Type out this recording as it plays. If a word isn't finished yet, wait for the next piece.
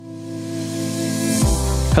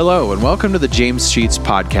Hello, and welcome to the James Sheets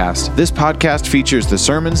Podcast. This podcast features the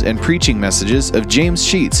sermons and preaching messages of James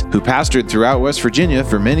Sheets, who pastored throughout West Virginia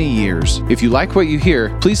for many years. If you like what you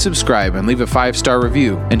hear, please subscribe and leave a 5-star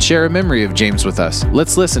review, and share a memory of James with us.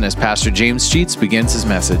 Let's listen as Pastor James Sheets begins his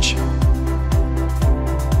message.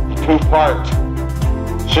 Two-part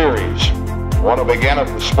series. I want to begin it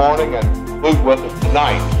this morning and conclude with it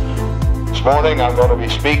tonight. This morning I'm going to be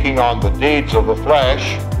speaking on the deeds of the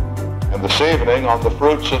flesh, and this evening on the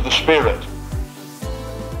fruits of the Spirit.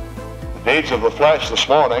 The deeds of the flesh this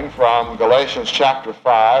morning from Galatians chapter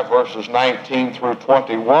 5, verses 19 through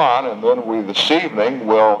 21, and then this evening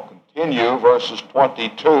will continue verses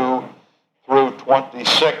 22 through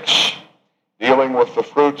 26, dealing with the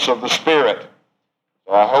fruits of the Spirit.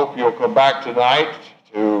 So I hope you'll come back tonight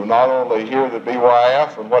to not only hear the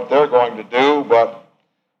BYF and what they're going to do, but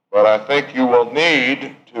I think you will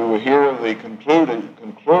need to hear the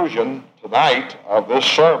conclusion tonight of this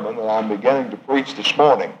sermon that I'm beginning to preach this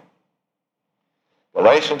morning.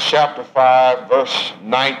 Galatians chapter 5, verse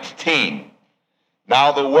 19.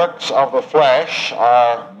 Now the works of the flesh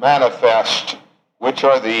are manifest, which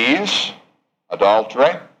are these: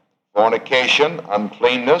 adultery, fornication,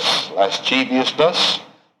 uncleanness, lasciviousness,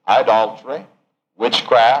 idolatry,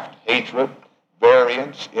 witchcraft, hatred,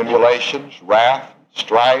 variance, emulations, wrath,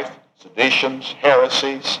 strife, seditions,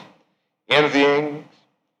 heresies, envyings,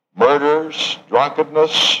 murders,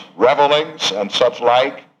 drunkenness, revellings, and such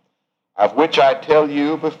like, of which I tell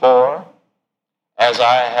you before, as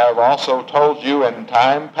I have also told you in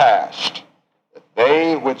time past, that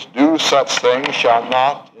they which do such things shall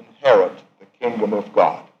not inherit the kingdom of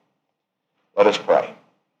God. Let us pray.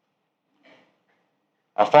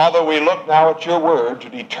 Our Father, we look now at your word to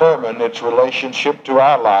determine its relationship to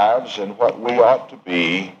our lives and what we ought to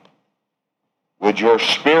be. Would your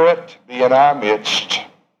Spirit be in our midst?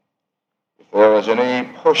 If there is any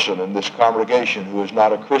person in this congregation who is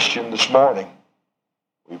not a Christian this morning,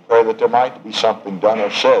 we pray that there might be something done or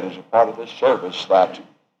said as a part of this service that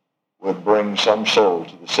would bring some soul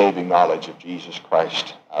to the saving knowledge of Jesus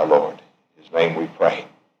Christ our Lord. In his name we pray.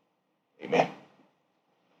 Amen.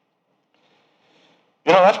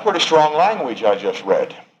 You know, that's pretty strong language I just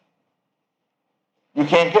read. You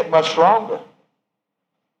can't get much stronger.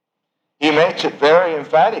 He makes it very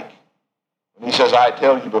emphatic when he says, I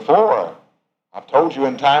tell you before, I've told you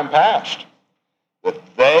in time past, that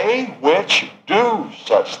they which do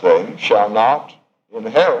such things shall not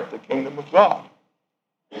inherit the kingdom of God.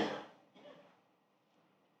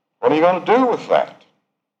 What are you going to do with that?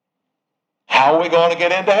 How are we going to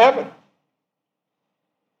get into heaven?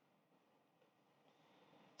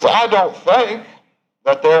 So I don't think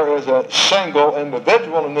that there is a single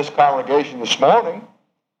individual in this congregation this morning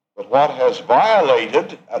but what has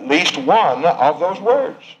violated at least one of those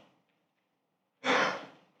words.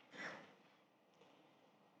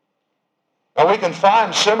 Now we can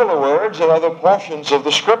find similar words in other portions of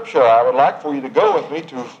the Scripture. I would like for you to go with me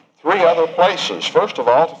to 3 other places. First of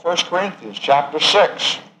all, to 1 Corinthians chapter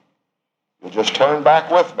 6. You'll just turn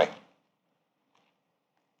back with me.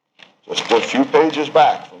 Just a few pages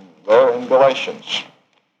back from there in Galatians.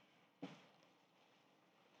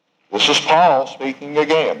 This is Paul speaking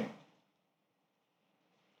again.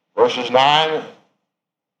 Verses 9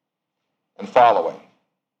 and following.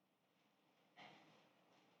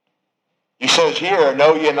 He says here,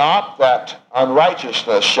 know ye not that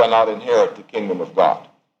unrighteousness shall not inherit the kingdom of God?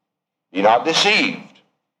 Be not deceived,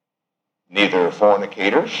 neither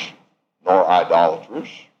fornicators, nor idolaters,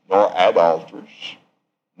 nor adulterers,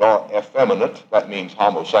 nor effeminate, that means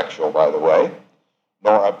homosexual, by the way,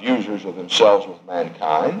 nor abusers of themselves with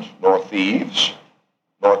mankind, nor thieves,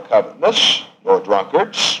 nor covetous, nor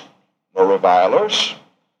drunkards, nor revilers,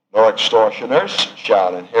 nor extortioners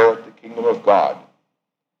shall inherit the kingdom of God.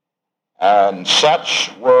 And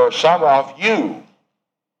such were some of you,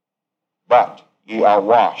 but ye are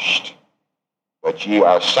washed, but ye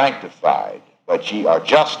are sanctified, but ye are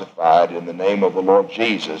justified in the name of the Lord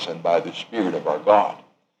Jesus and by the Spirit of our God.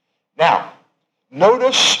 Now,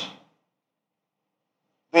 notice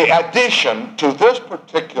the addition to this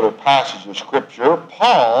particular passage of Scripture.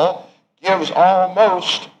 Paul gives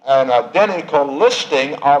almost an identical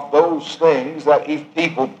listing of those things that if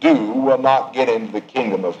people do will not get into the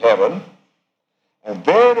kingdom of heaven. And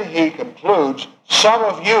then he concludes, some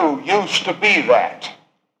of you used to be that,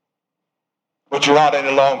 but you're not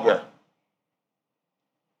any longer.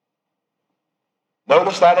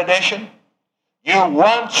 Notice that addition? You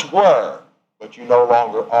once were, but you no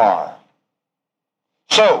longer are.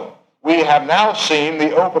 So, we have now seen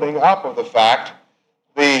the opening up of the fact,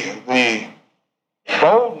 the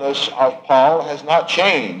boldness of Paul has not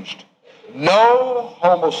changed. no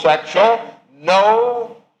homosexual,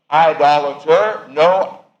 no idolater,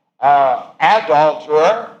 no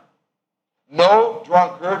adulterer, no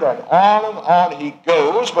drunkard, and on he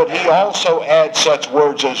goes. But he also adds such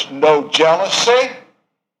words as no jealousy,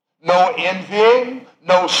 no envying,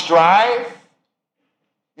 no strife.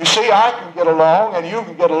 You see, I can get along, and you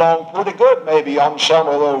can get along pretty good maybe on some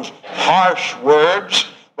of those harsh words,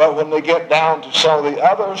 but when they get down to some of the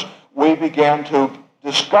others, we begin to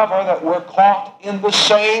discover that we're caught in the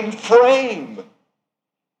same frame.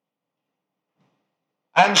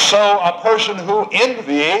 And so a person who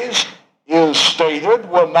envies, is stated,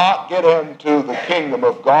 will not get into the kingdom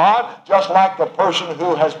of God, just like the person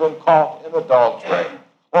who has been caught in adultery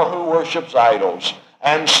or who worships idols.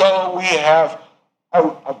 And so we have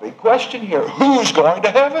a big question here. Who's going to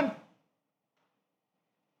heaven?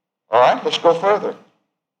 All right, let's go further.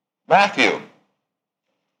 Matthew.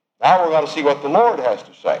 Now we're going to see what the Lord has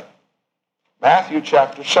to say. Matthew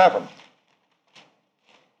chapter 7.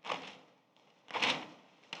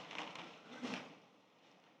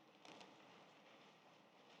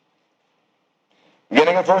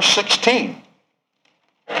 Beginning at verse 16.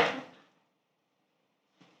 As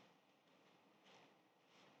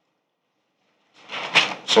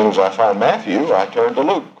soon as I find Matthew, I turn to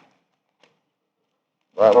Luke.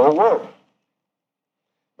 That old word.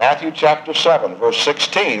 Matthew chapter 7, verse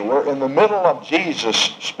 16. We're in the middle of Jesus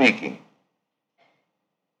speaking.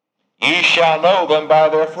 Ye shall know them by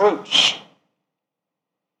their fruits.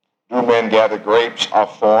 Do men gather grapes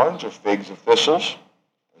of thorns or figs of thistles?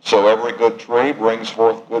 And so every good tree brings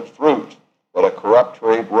forth good fruit, but a corrupt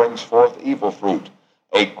tree brings forth evil fruit.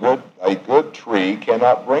 A good tree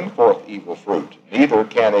cannot bring forth evil fruit, neither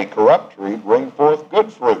can a corrupt tree bring forth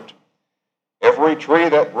good fruit. Every tree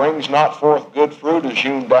that brings not forth good fruit is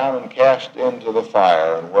hewn down and cast into the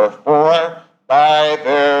fire. And wherefore, by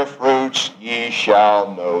their fruits ye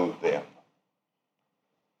shall know them.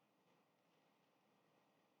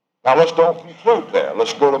 Now let's don't conclude there.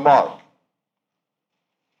 Let's go to Mark.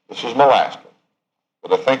 This is my last one.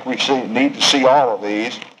 But I think we need to see all of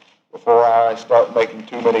these before I start making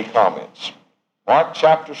too many comments. Mark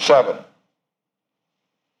chapter 7.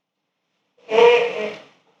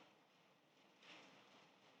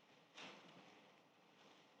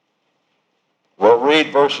 We'll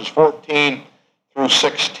read verses 14 through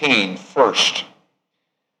 16 first.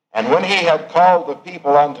 And when he had called the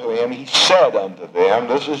people unto him, he said unto them,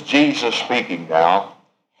 this is Jesus speaking now,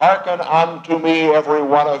 hearken unto me every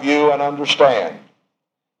one of you, and understand.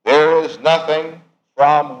 There is nothing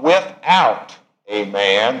from without a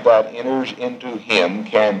man that enters into him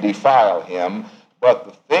can defile him, but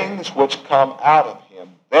the things which come out of him,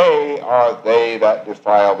 they are they that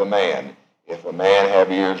defile the man. If a man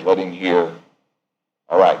have ears, let him hear.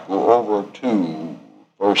 All right, go over to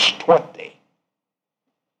verse 20.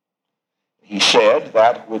 He said,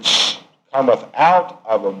 that which cometh out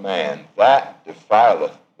of a man, that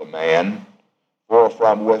defileth the man, for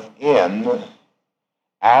from within,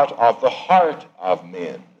 out of the heart of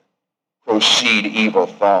men, proceed evil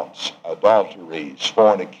thoughts, adulteries,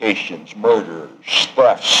 fornications, murders,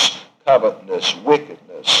 thefts, covetousness,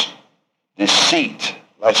 wickedness, deceit,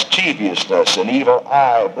 lasciviousness, an evil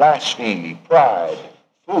eye, blasphemy, pride,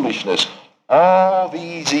 foolishness. All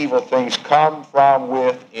these evil things come from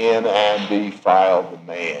within and defile the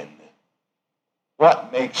man.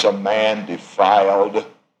 What makes a man defiled?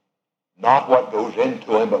 Not what goes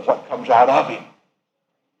into him, but what comes out of him.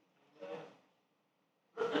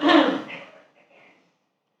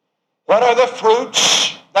 What are the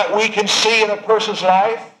fruits that we can see in a person's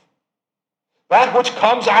life? That which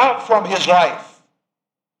comes out from his life.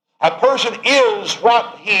 A person is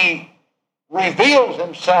what he reveals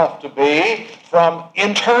himself to be from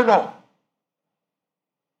internal.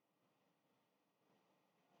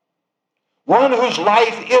 One whose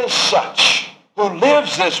life is such, who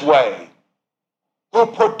lives this way, who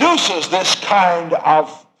produces this kind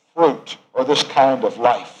of fruit or this kind of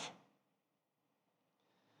life.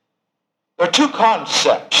 There are two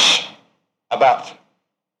concepts about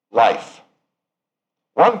life.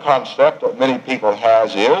 One concept that many people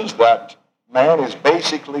has is that man is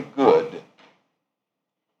basically good.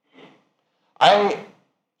 I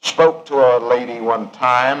spoke to a lady one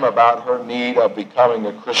time about her need of becoming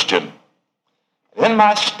a Christian. In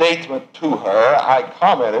my statement to her, I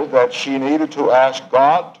commented that she needed to ask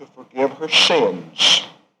God to forgive her sins.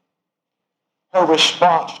 Her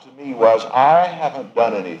response to me was, I haven't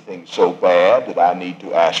done anything so bad that I need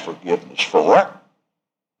to ask forgiveness for.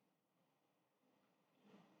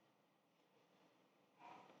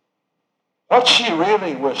 What she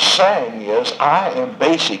really was saying is, I am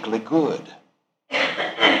basically good.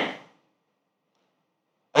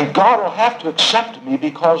 And God will have to accept me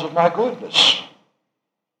because of my goodness.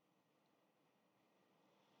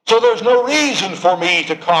 So there's no reason for me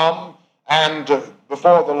to come and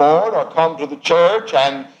before the Lord or come to the church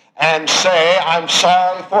and say I'm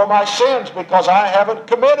sorry for my sins because I haven't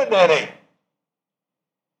committed any.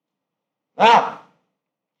 Now,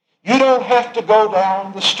 you don't have to go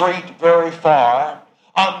down the street very far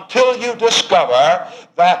until you discover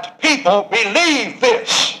that people believe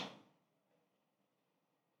this.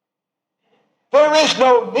 There is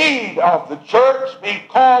no need of the church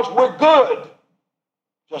because we're good,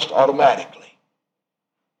 just automatically.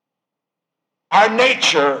 Our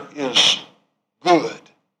nature is good.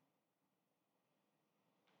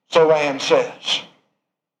 So Anne says.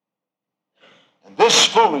 And this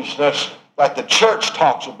foolishness that the church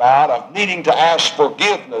talks about of needing to ask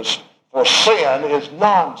forgiveness for sin is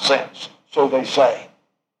nonsense, so they say.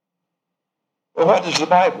 Well, what does the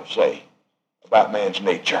Bible say about man's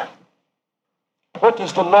nature? What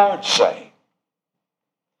does the Lord say?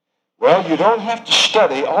 Well, you don't have to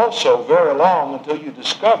study also very long until you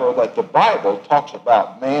discover that the Bible talks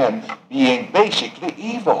about man being basically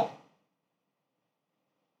evil.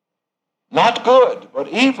 Not good, but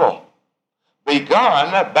evil.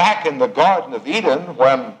 Begun back in the Garden of Eden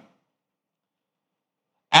when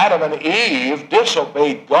Adam and Eve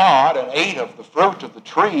disobeyed God and ate of the fruit of the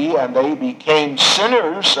tree, and they became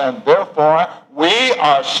sinners, and therefore we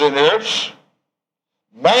are sinners.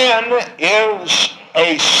 Man is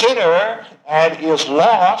a sinner and is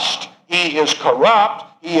lost. He is corrupt.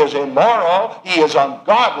 He is immoral. He is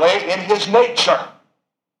ungodly in his nature.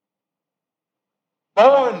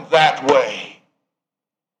 Born that way.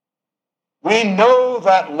 We know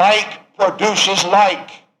that like produces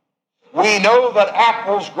like. We know that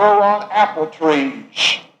apples grow on apple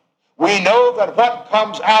trees. We know that what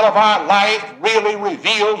comes out of our life really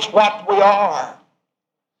reveals what we are.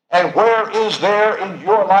 And where is there in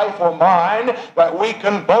your life or mine that we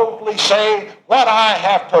can boldly say, what I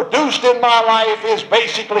have produced in my life is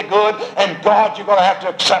basically good, and God, you're going to have to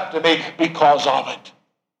accept me because of it.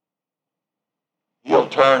 He'll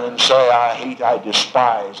turn and say, I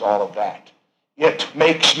despise all of that. It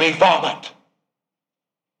makes me vomit.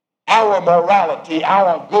 Our morality,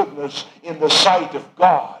 our goodness in the sight of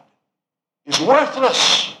God is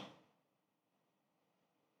worthless.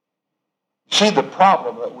 See, the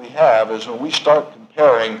problem that we have is when we start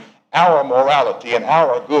comparing our morality and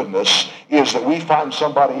our goodness is that we find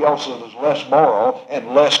somebody else that is less moral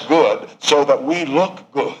and less good so that we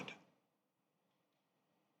look good.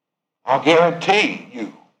 I'll guarantee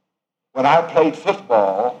you, when I played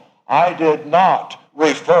football, I did not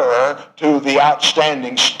refer to the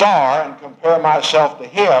outstanding star and compare myself to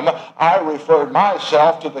him. I referred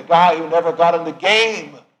myself to the guy who never got in the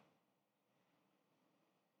game.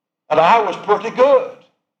 And I was pretty good.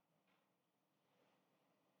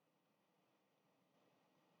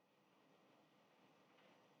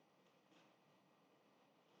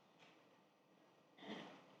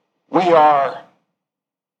 We are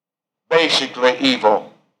basically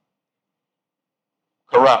evil,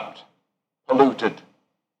 corrupt, polluted.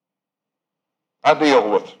 I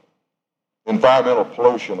deal with environmental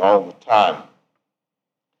pollution all the time.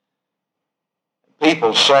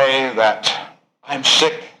 People say that I'm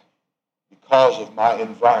sick because of my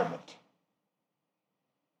environment.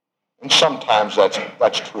 And sometimes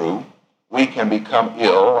that's true. We can become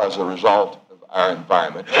ill as a result of our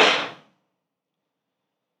environment.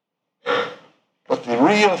 But the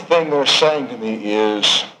real thing they're saying to me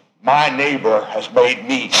is, my neighbor has made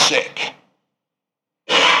me sick.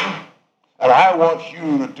 And I want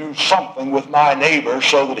you to do something with my neighbor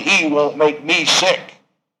so that he won't make me sick.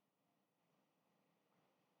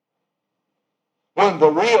 When the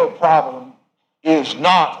real problem is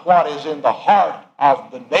not what is in the heart of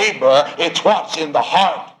the neighbor, it's what's in the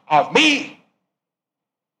heart of me.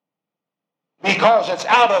 Because it's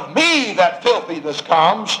out of me that filthiness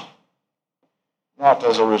comes, not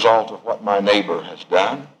as a result of what my neighbor has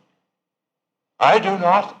done. I do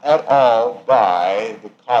not at all buy the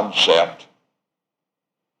concept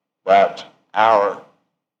that our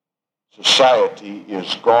society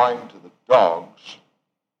is going to the dogs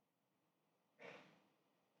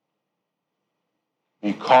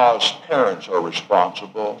because parents are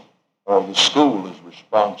responsible, or the school is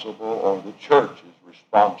responsible, or the church is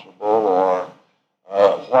responsible, or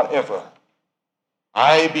whatever.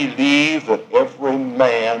 I believe that every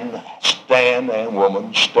man and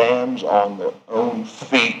woman stands on their own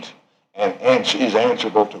feet and is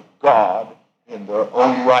answerable to God in their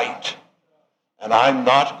own right. And I'm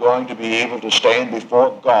not going to be able to stand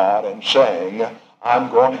before God and saying, I'm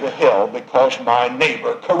going to hell because my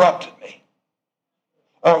neighbor corrupted me.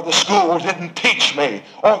 or the school didn't teach me,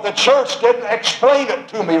 or the church didn't explain it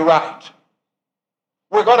to me right.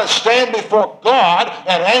 We're going to stand before God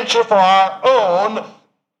and answer for our own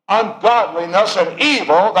ungodliness and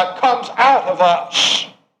evil that comes out of us.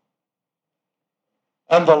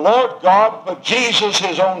 And the Lord God put Jesus,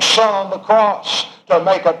 his own Son, on the cross to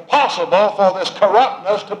make it possible for this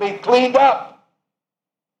corruptness to be cleaned up.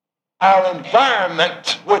 Our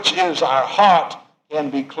environment, which is our heart, can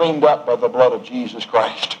be cleaned up by the blood of Jesus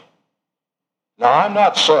Christ. Now, I'm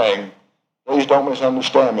not saying, please don't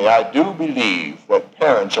misunderstand me, I do believe that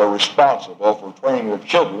parents are responsible for training their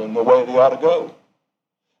children in the way they ought to go.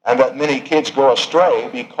 And that many kids go astray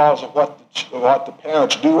because of what the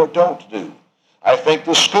parents do or don't do. I think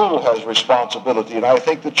the school has responsibility, and I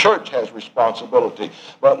think the church has responsibility.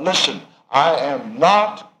 But listen, I am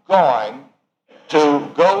not going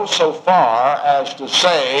to go so far as to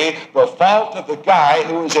say the fault of the guy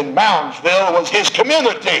who was in Moundsville was his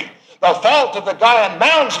community. The fault of the guy in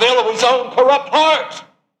Moundsville was his own corrupt heart.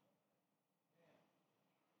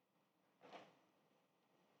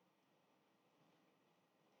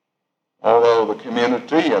 Although the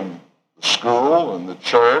community and the school and the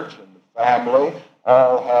church and the family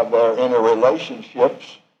all have their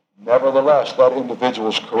interrelationships, nevertheless, that individual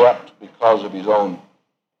is corrupt because of his own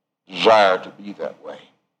desire to be that way.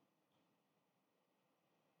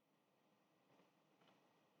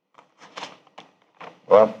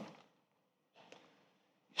 Well,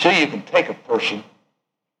 see, you can take a person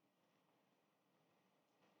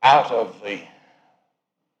out of the,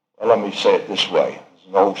 well, let me say it this way. It's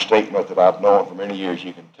an old statement that I've known for many years.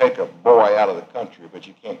 You can take a boy out of the country, but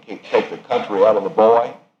you can't take the country out of the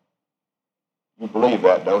boy. You believe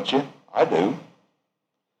that, don't you? I do.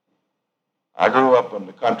 I grew up in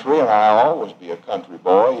the country, and I'll always be a country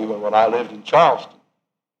boy, even when I lived in Charleston.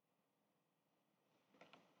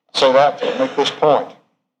 I say that to make this point.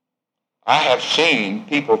 I have seen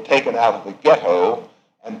people taken out of the ghetto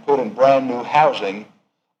and put in brand new housing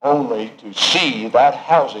only to see that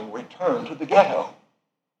housing return to the ghetto.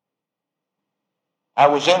 I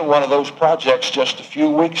was in one of those projects just a few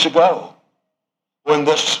weeks ago when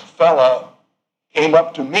this fellow came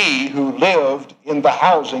up to me who lived in the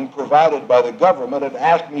housing provided by the government and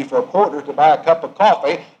asked me for a quarter to buy a cup of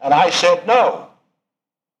coffee, and I said no.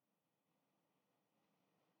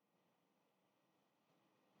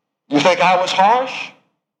 You think I was harsh?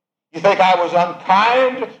 You think I was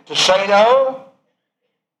unkind to say no?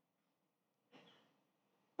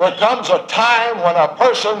 There comes a time when a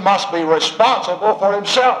person must be responsible for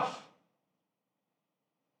himself.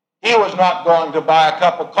 He was not going to buy a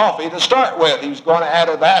cup of coffee to start with. He was going to add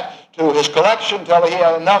that to his collection until he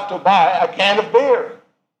had enough to buy a can of beer.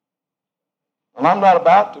 And I'm not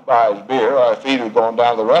about to buy his beer, or if he'd have gone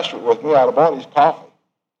down to the restaurant with me, I'd have bought his coffee.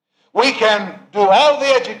 We can do all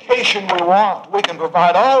the education we want. We can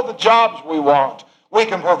provide all the jobs we want. We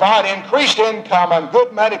can provide increased income and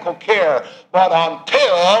good medical care. But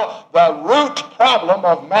until the root problem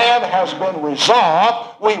of man has been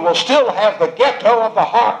resolved, we will still have the ghetto of the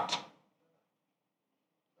heart.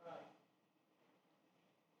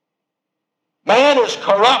 Man is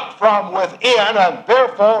corrupt from within, and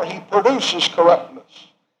therefore he produces corruptness.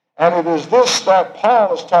 And it is this that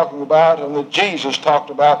Paul is talking about and that Jesus talked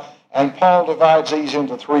about. And Paul divides these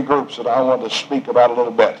into three groups that I want to speak about a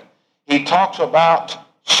little bit. He talks about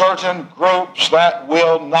certain groups that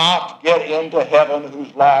will not get into heaven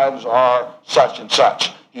whose lives are such and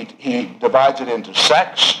such. He divides it into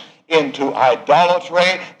sex, into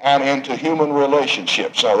idolatry, and into human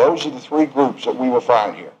relationships. Now, those are the three groups that we will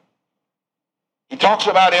find here. He talks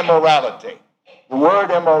about immorality. The word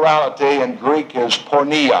immorality in Greek is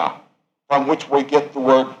porneia, from which we get the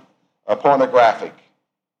word pornographic.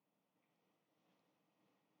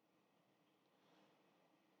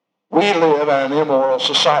 We live in an immoral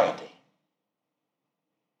society.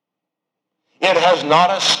 It has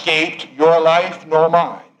not escaped your life nor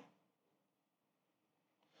mine.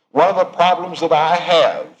 One of the problems that I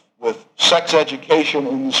have with sex education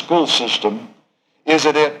in the school system is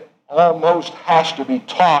that it almost has to be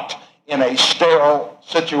taught in a sterile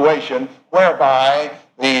situation whereby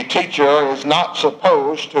the teacher is not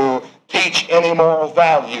supposed to teach any moral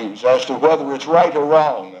values as to whether it's right or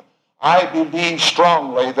wrong. I believe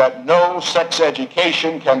strongly that no sex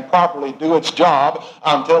education can properly do its job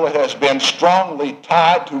until it has been strongly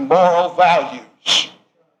tied to moral values.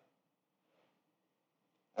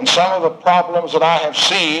 And some of the problems that I have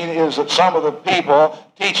seen is that some of the people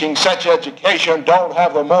teaching sex education don't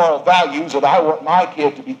have the moral values that I want my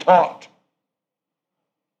kid to be taught.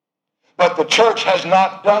 But the church has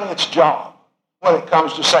not done its job when it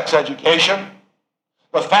comes to sex education.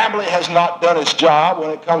 The family has not done its job when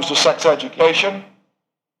it comes to sex education.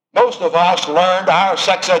 Most of us learned our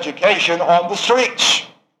sex education on the streets.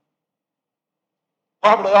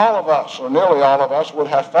 Probably all of us, or nearly all of us, would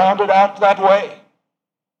have found it out that way.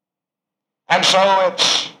 And so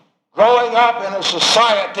it's growing up in a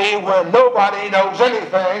society where nobody knows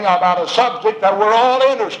anything about a subject that we're all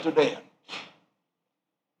interested in.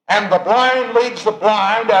 And the blind leads the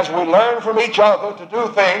blind as we learn from each other to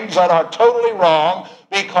do things that are totally wrong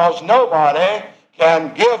because nobody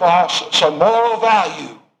can give us some moral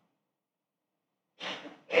value.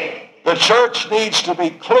 The church needs to be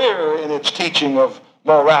clear in its teaching of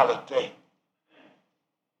morality.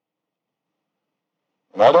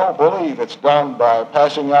 And I don't believe it's done by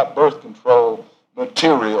passing out birth control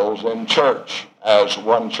materials in church, as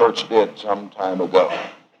one church did some time ago.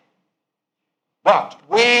 But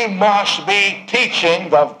we must be teaching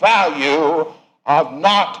the value of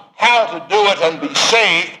not how to do it and be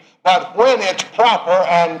safe, but when it's proper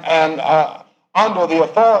and under the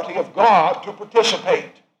authority of God to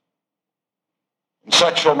participate in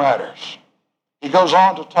sexual matters. He goes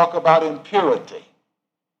on to talk about impurity.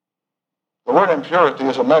 The word impurity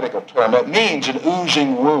is a medical term. It means an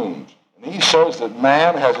oozing wound. And he says that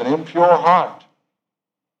man has an impure heart.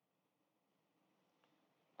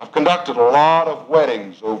 I've conducted a lot of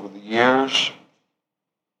weddings over the years.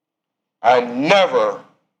 I never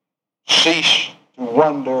cease to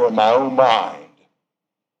wonder in my own mind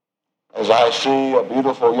as I see a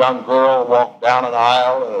beautiful young girl walk down an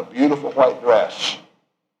aisle in a beautiful white dress,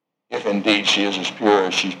 if indeed she is as pure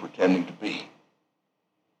as she's pretending to be.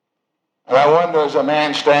 And I wonder as a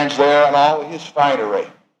man stands there in all his finery,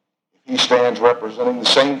 if he stands representing the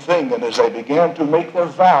same thing, and as they begin to make their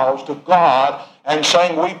vows to God and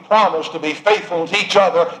saying, we promise to be faithful to each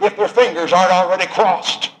other, if their fingers aren't already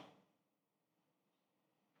crossed.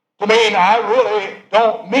 To me, I really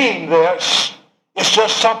don't mean this. It's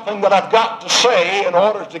just something that I've got to say in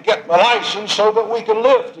order to get my license so that we can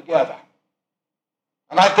live together.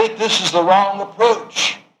 And I think this is the wrong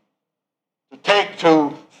approach to take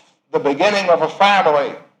to the beginning of a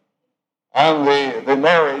family and the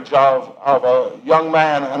marriage of a young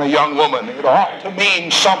man and a young woman. It ought to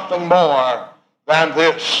mean something more than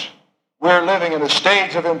this. We're living in a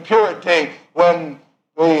stage of impurity when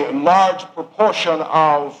the large proportion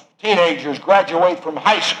of teenagers graduate from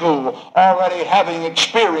high school already having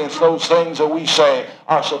experienced those things that we say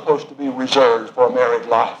are supposed to be reserved for married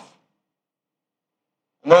life.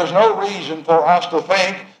 And there's no reason for us to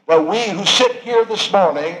think that we who sit here this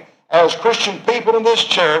morning as Christian people in this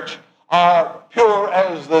church are pure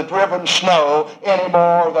as the driven snow any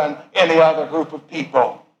more than any other group of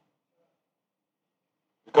people.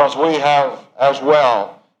 Because we have as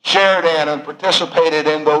well shared in and participated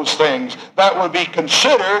in those things that would be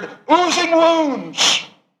considered oozing wounds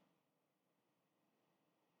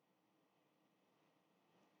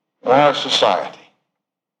in our society.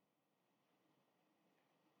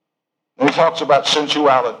 And he talks about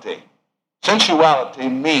sensuality. Sensuality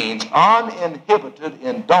means uninhibited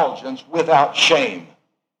indulgence without shame.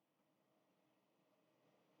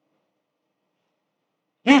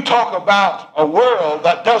 You talk about a world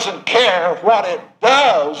that doesn't care what it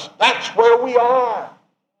does, that's where we are.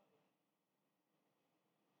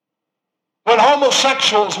 When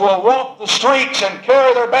homosexuals will walk the streets and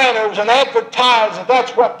carry their banners and advertise that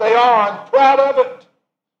that's what they are, I'm proud of it.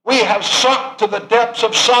 We have sunk to the depths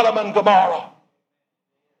of Sodom and Gomorrah.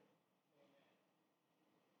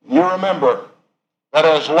 You remember that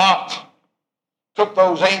as Lot took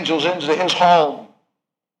those angels into his home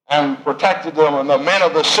and protected them, and the men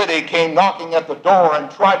of the city came knocking at the door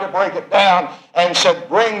and tried to break it down and said,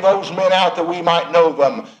 bring those men out that we might know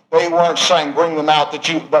them. They weren't saying bring them out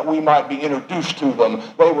that we might be introduced to them.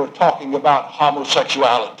 They were talking about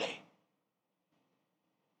homosexuality.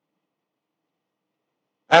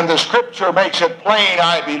 And the scripture makes it plain,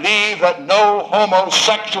 I believe, that no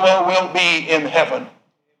homosexual will be in heaven.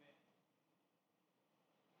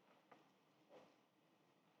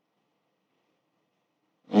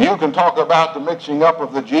 You can talk about the mixing up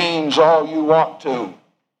of the genes all you want to,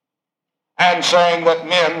 and saying that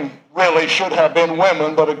men really should have been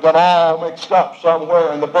women, but it got all mixed up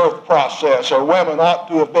somewhere in the birth process, or women ought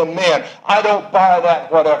to have been men. I don't buy that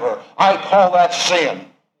whatever. I call that sin.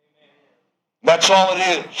 That's all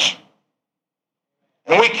it is.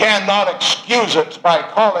 And we cannot excuse it by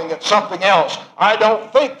calling it something else. I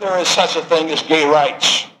don't think there is such a thing as gay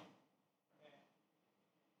rights.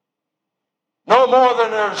 No more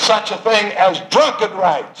than there's such a thing as drunken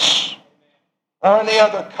rights or any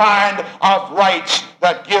other kind of rights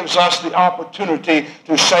that gives us the opportunity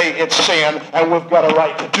to say it's sin and we've got a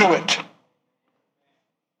right to do it.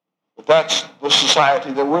 But that's the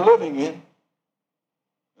society that we're living in.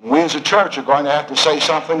 And we as a church are going to have to say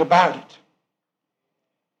something about it.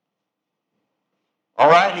 All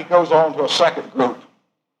right, he goes on to a second group.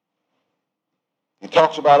 He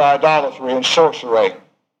talks about idolatry and sorcery.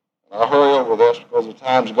 I'll hurry over this because the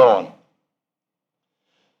time's going.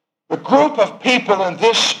 The group of people in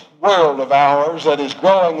this world of ours that is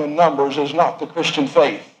growing in numbers is not the Christian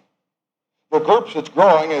faith. The group that's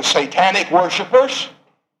growing is satanic worshipers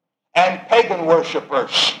and pagan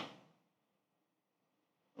worshipers.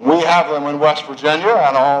 We have them in West Virginia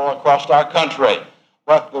and all across our country.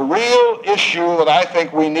 But the real issue that I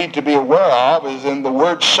think we need to be aware of is in the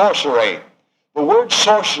word sorcery. The word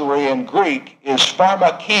sorcery in Greek is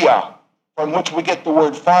pharmakia, from which we get the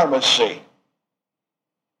word pharmacy.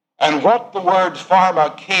 And what the word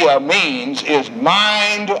pharmakia means is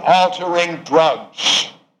mind-altering drugs.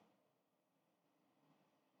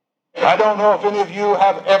 I don't know if any of you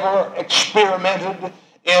have ever experimented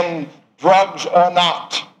in drugs or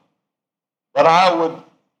not, but I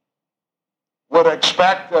would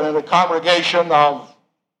expect that in a congregation of,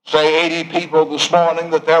 say, 80 people this morning,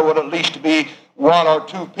 that there would at least be one or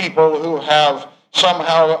two people who have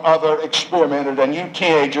somehow or other experimented. And you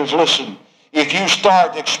teenagers, listen, if you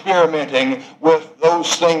start experimenting with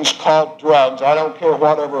those things called drugs, I don't care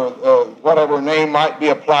whatever name might be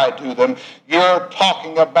applied to them, you're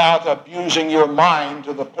talking about abusing your mind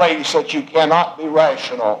to the place that you cannot be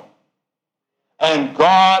rational. And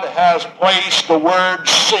God has placed the word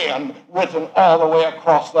sin written all the way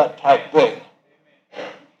across that type thing.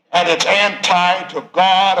 And it's anti to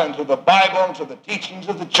God and to the Bible and to the teachings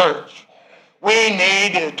of the church. We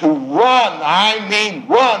need to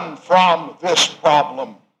run from this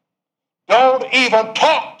problem. Don't even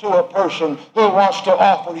talk to a person who wants to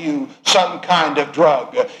offer you some kind of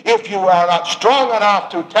drug. If you are not strong enough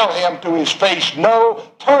to tell him to his face, no,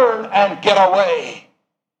 turn and get away.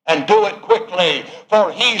 And do it quickly,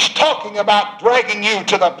 for he's talking about dragging you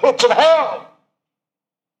to the pits of hell.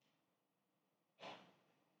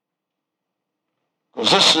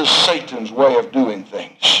 Because this is Satan's way of doing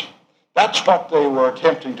things. That's what they were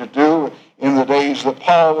attempting to do in the days that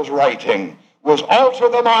Paul was writing, was alter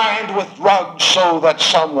the mind with drugs so that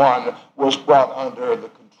someone was brought under the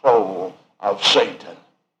control of Satan.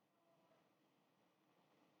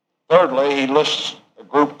 Thirdly, he lists a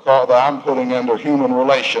group called that I'm putting under human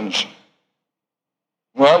relations.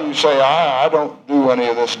 Well, you say, I don't do any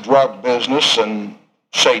of this drug business and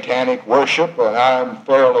satanic worship, and I'm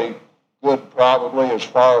fairly good probably as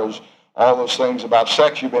far as all those things about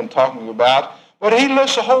sex you've been talking about. But he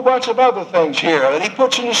lists a whole bunch of other things here that he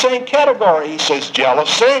puts in the same category. He says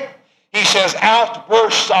jealousy. He says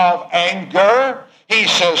outbursts of anger. He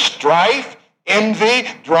says strife, envy,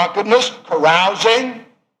 drunkenness, carousing.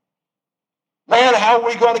 Man, how are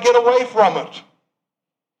we going to get away from it?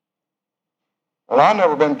 Well, I've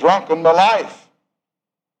never been drunk in my life.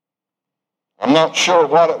 I'm not sure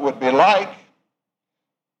what it would be like.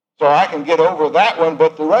 So I can get over that one,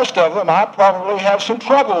 but the rest of them I probably have some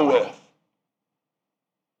trouble with.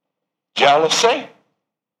 Jealousy.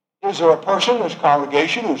 Is there a person in this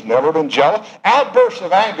congregation who's never been jealous? Outbursts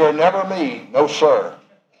of anger, never me. No, sir.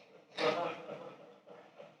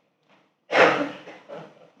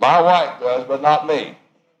 My wife does, but not me.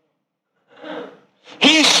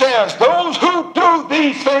 He says, those who do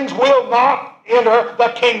these things will not enter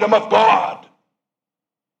the kingdom of God.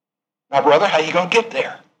 Now, brother, how are you going to get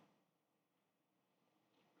there?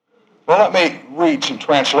 Well, let me read some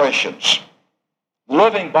translations. The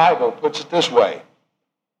Living Bible puts it this way.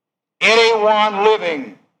 Anyone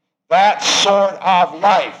living that sort of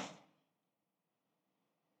life.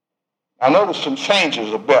 Now, notice some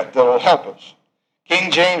changes a bit that will help us.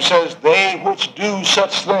 King James says, they which do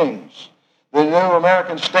such things. The New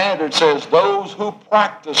American Standard says, those who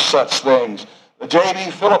practice such things. The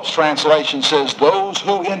J.B. Phillips translation says, those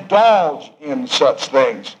who indulge in such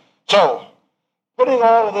things. So, putting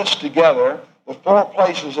all of this together, the four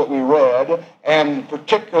places that we read, and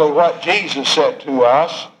particularly what Jesus said to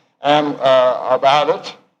us about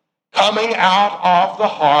it, coming out of the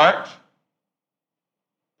heart,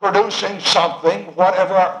 producing something,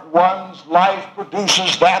 whatever one's life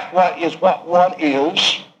produces, that is what one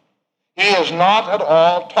is. He is not at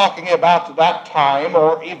all talking about that time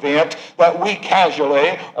or event that we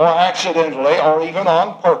casually or accidentally or even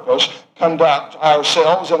on purpose conduct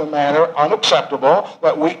ourselves in a manner unacceptable,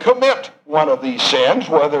 that we commit one of these sins,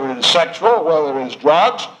 whether it is sexual, whether it is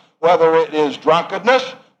drugs, whether it is drunkenness,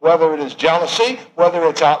 whether it is jealousy, whether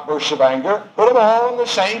it's outbursts of anger. Put them all in the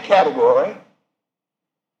same category.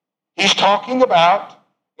 He's talking about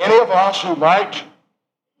any of us who might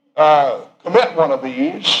commit one of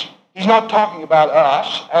these He's not talking about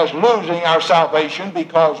us as losing our salvation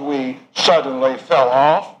because we suddenly fell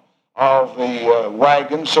off of the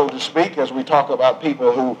wagon, so to speak, as we talk about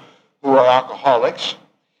people who are alcoholics.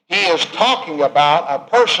 He is talking about a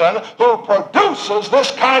person who produces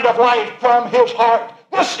this kind of life from his heart.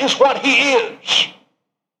 This is what he is.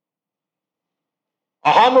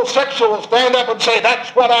 A homosexual will stand up and say, that's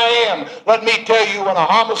what I am. Let me tell you, when a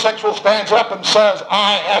homosexual stands up and says,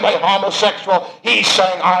 I am a homosexual, he's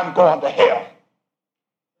saying, I'm going to hell.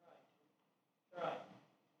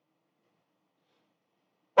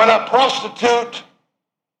 When a prostitute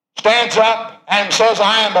stands up and says,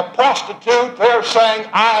 I am a prostitute, they're saying,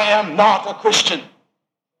 I am not a Christian.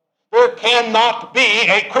 There cannot be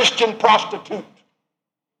a Christian prostitute.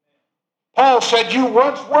 Paul said, you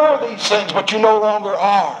once were these things, but you no longer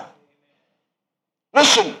are.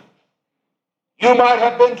 Listen, you might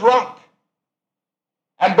have been drunk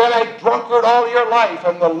and been a drunkard all your life,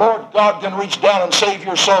 and the Lord God can reach down and save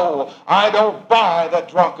your soul. I don't buy that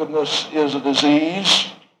drunkenness is a disease.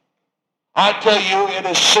 I tell you, it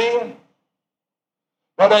is sin.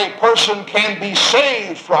 But a person can be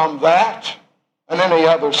saved from that and any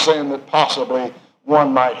other sin that possibly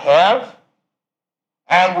one might have,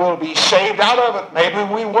 and will be saved out of it.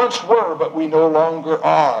 Maybe we once were, but we no longer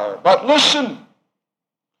are. But listen,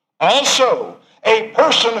 also, a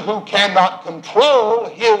person who cannot control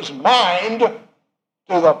his mind to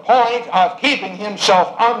the point of keeping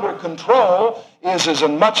himself under control is as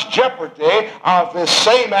in much jeopardy of this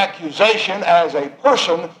same accusation as a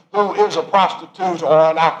person who is a prostitute or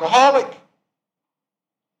an alcoholic.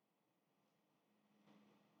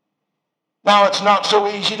 Now, it's not so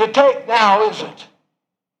easy to take now, is it?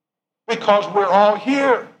 Because we're all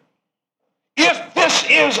here. If this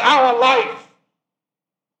is our life,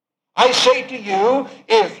 I say to you,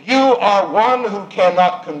 if you are one who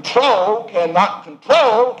cannot control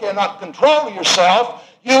yourself,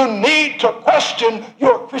 you need to question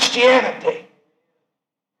your Christianity.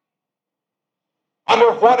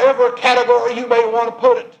 Under whatever category you may want to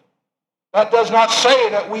put it. That does not say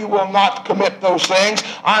that we will not commit those things.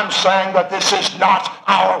 I'm saying that this is not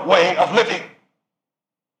our way of living.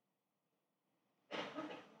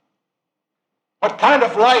 What kind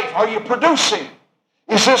of life are you producing?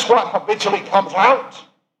 Is this what habitually comes out?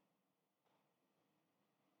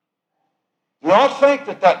 Do not think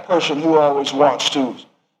that that person who always wants to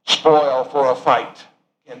spoil for a fight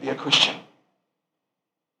can be a Christian.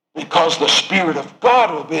 Because the Spirit of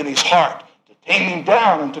God will be in his heart to tame him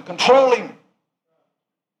down and to control him.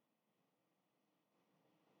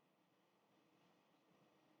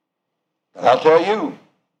 And I'll tell you,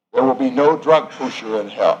 there will be no drug pusher in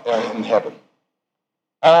heaven.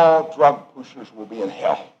 All drug pushers will be in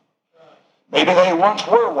hell. Maybe they once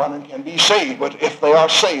were one and can be saved, but if they are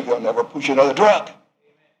saved, they'll never push another drug.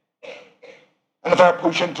 And if they're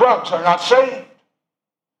pushing drugs, they're not saved.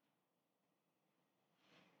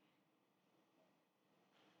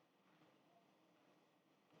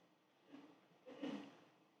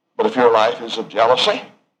 But if your life is of jealousy,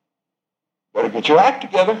 better get your act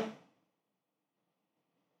together.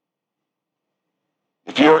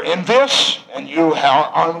 If you're envious and you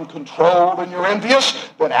are uncontrolled and you're envious,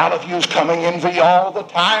 then out of you is coming envy all the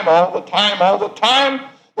time.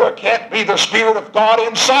 There can't be the Spirit of God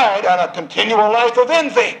inside and a continual life of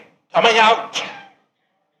envy coming out.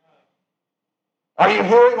 Are you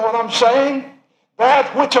hearing what I'm saying?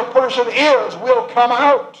 That which a person is will come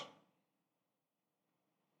out.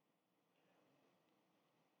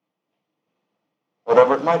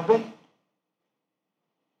 Whatever it might be.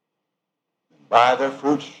 By their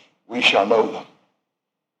fruits we shall know them.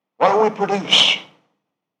 What do we produce?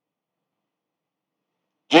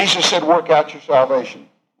 Jesus said, work out your salvation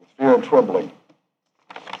with fear and trembling.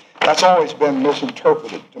 That's always been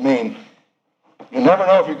misinterpreted to mean you never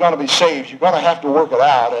know if you're going to be saved. You're going to have to work it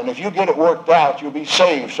out. And if you get it worked out, you'll be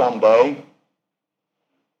saved someday.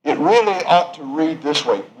 It really ought to read this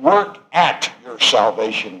way. Work at your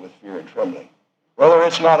salvation with fear and trembling. Brother,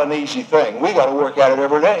 it's not an easy thing. We got to work at it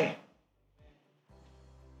every day.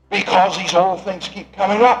 Because these old things keep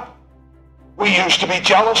coming up. We used to be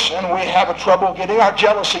jealous, and we have trouble getting our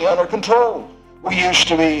jealousy under control. We used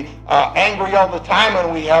to be angry all the time,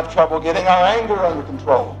 and we have trouble getting our anger under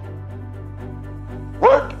control.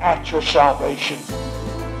 Work at your salvation.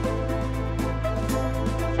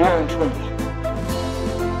 Fear and trembling.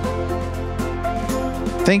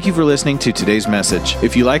 Thank you for listening to today's message.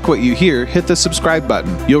 If you like what you hear, hit the subscribe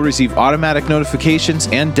button. You'll receive automatic notifications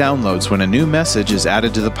and downloads when a new message is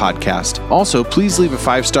added to the podcast. Also, please leave a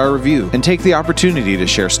 5-star review and take the opportunity to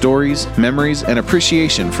share stories, memories, and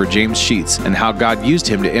appreciation for James Sheets and how God used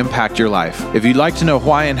him to impact your life. If you'd like to know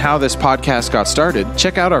why and how this podcast got started,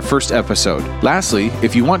 check out our first episode. Lastly,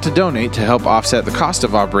 if you want to donate to help offset the cost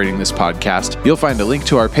of operating this podcast, you'll find a link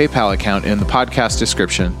to our PayPal account in the podcast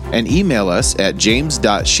description, and email us at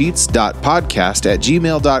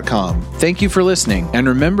james.sheets.podcast@gmail.com. Thank you for listening, and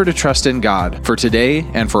remember to trust in God for today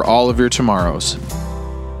and for all of your tomorrows.